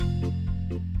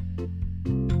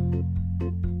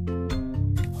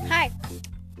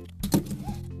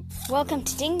Welcome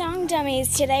to Ding Dong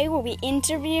Dummies. Today we'll be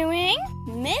interviewing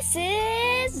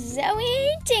Mrs. Zoe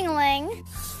Dingling.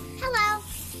 Hello.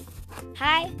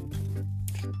 Hi.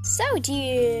 So, do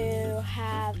you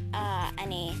have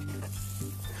any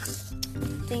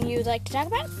thing you would like to talk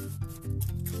about?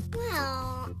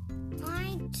 Well,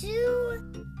 I do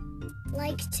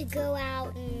like to go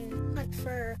out and hunt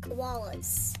for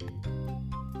koalas.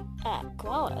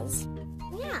 Koalas?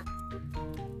 Yeah.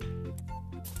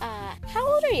 How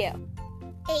old are you?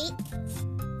 8.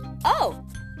 Oh,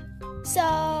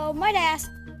 so might I ask,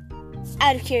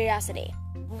 out of curiosity,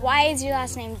 why is your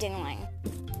last name Dingling?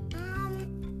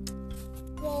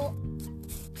 Well,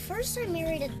 first I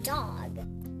married a dog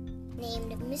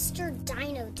named Mr.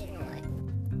 Dino Dingling.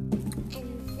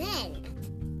 And then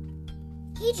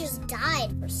he just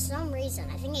died for some reason.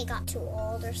 I think he got too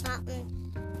old or something.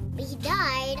 But he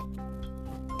died,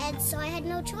 and so I had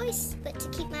no choice but to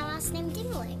keep my last name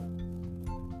Dingling.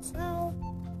 So,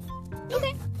 yeah.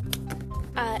 Okay.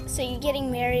 So you're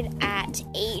getting married at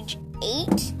age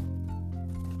 8?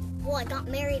 Well, I got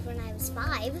married when I was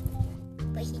 5,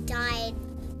 but he died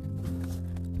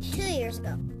 2 years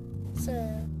ago. So,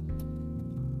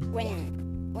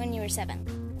 When you were 7?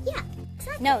 yeah,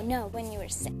 exactly. No, when you were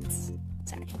 6.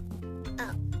 Sorry.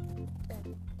 Oh,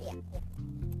 yeah.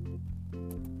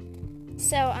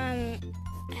 So,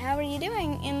 how are you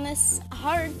doing in this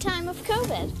hard time of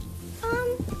COVID?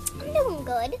 I'm doing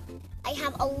good. I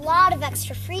have a lot of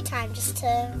extra free time just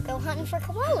to go hunting for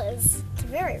koalas. It's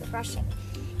very refreshing.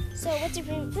 So, what's your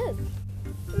favorite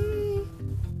food?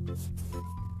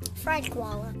 Fried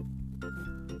koala.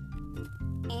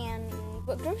 And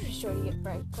what grocery store do you get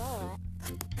fried koala at?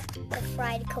 The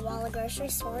fried koala grocery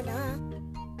store, duh.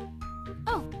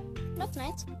 Oh, that's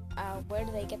nice. Where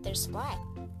do they get their supply?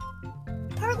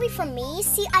 Partly from me.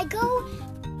 See, I go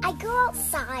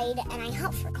outside and I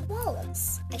hunt for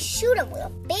koalas. I shoot them with a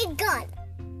big gun.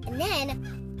 And then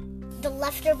the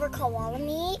leftover koala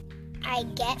meat I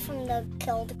get from the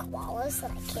killed koalas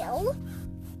that I kill,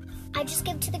 I just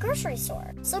give to the grocery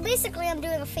store. So basically I'm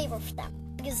doing a favor for them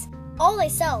because all they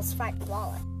sell is fried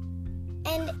koala.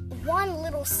 And one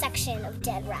little section of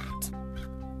dead rat.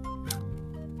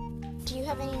 Do you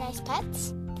have any nice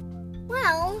pets?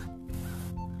 Well,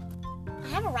 I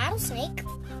have a rattlesnake.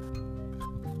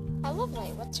 How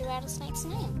lovely. What's your rattlesnake's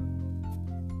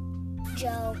name?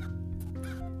 Joe.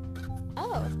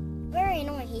 Oh, Very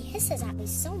annoying. He hisses at me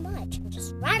so much and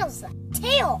just rattles that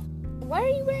tail. why are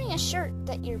you wearing a shirt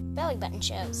that your belly button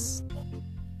shows?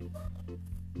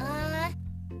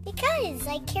 Because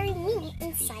I carry meat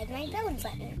inside my belly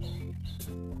button.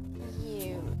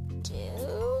 You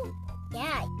do?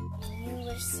 Yeah,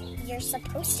 you're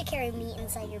supposed to carry meat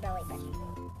inside your belly button.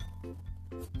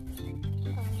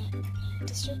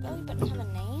 Does your belly button have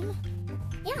a name?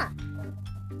 Yeah.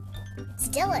 It's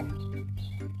Dylan.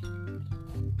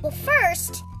 Well,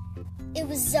 first, it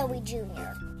was Zoe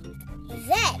Jr.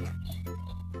 Then,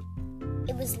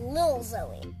 it was Lil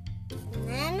Zoe. And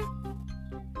then,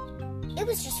 it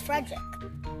was just Frederick.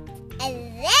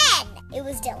 And then, it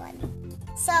was Dylan.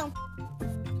 So,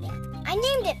 yeah, I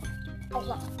named it a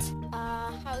lot.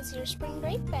 How's your spring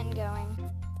break been going?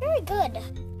 Very good.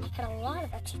 I've had a lot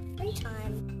of extra free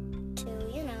time to,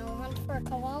 hunt for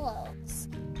koalas.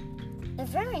 They're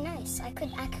very nice. I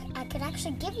could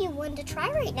actually give you one to try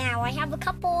right now. I have a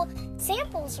couple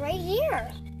samples right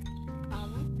here.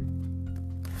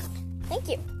 Thank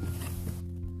you.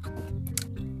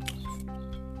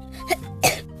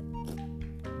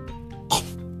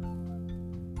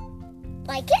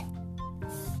 Like it?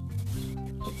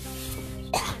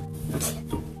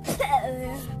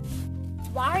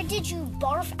 Why did you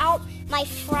barf out my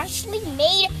freshly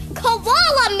made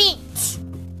koala meat?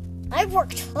 I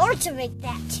worked hard to make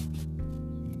that.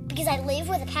 Because I live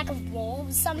with a pack of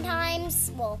wolves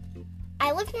sometimes. Well,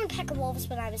 I lived with a pack of wolves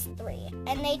when I was 3.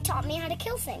 And they taught me how to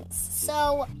kill things.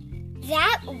 So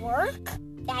that work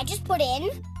that I just put in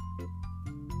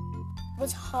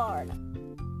was hard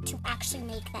to actually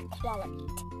make that koala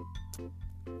meat.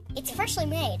 It's freshly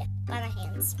made by my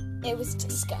hands. It was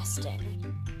disgusting.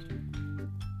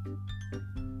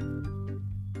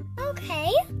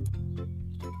 Okay.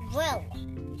 Well,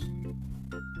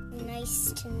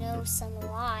 nice to know some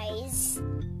lies.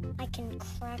 I can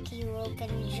crack you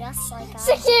open just like I...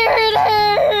 Security!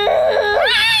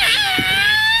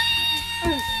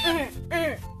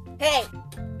 Hey,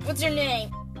 what's your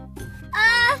name?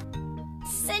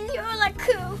 Senora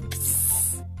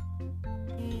Coops.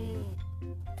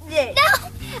 Yeah. No,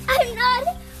 I'm not.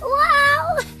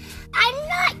 Wow, I'm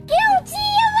not guilty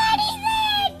of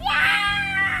anything.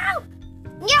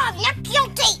 No, I'm not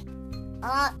guilty.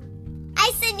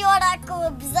 Senora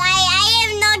Coops, I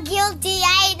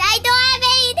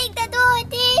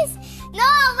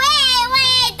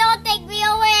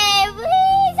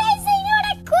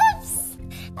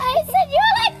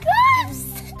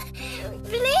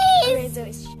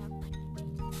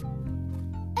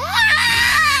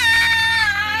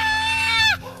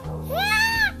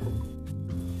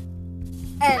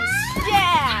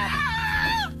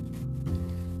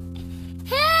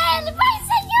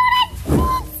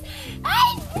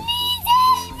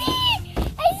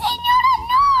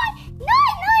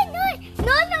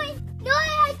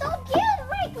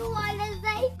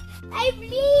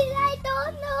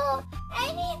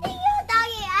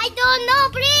no,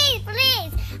 please,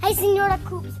 please. Hey, Senora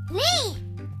Coops, please.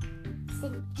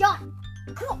 Senora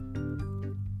Coops.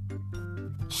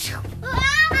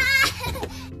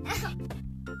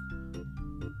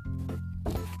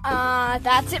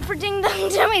 That's it for Ding Dong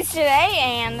Dummies today,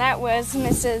 and that was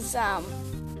Mrs.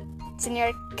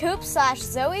 Senora Coop /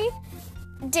 Zoe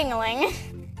Dingaling.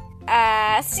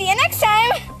 See you next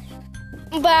time.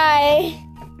 Bye.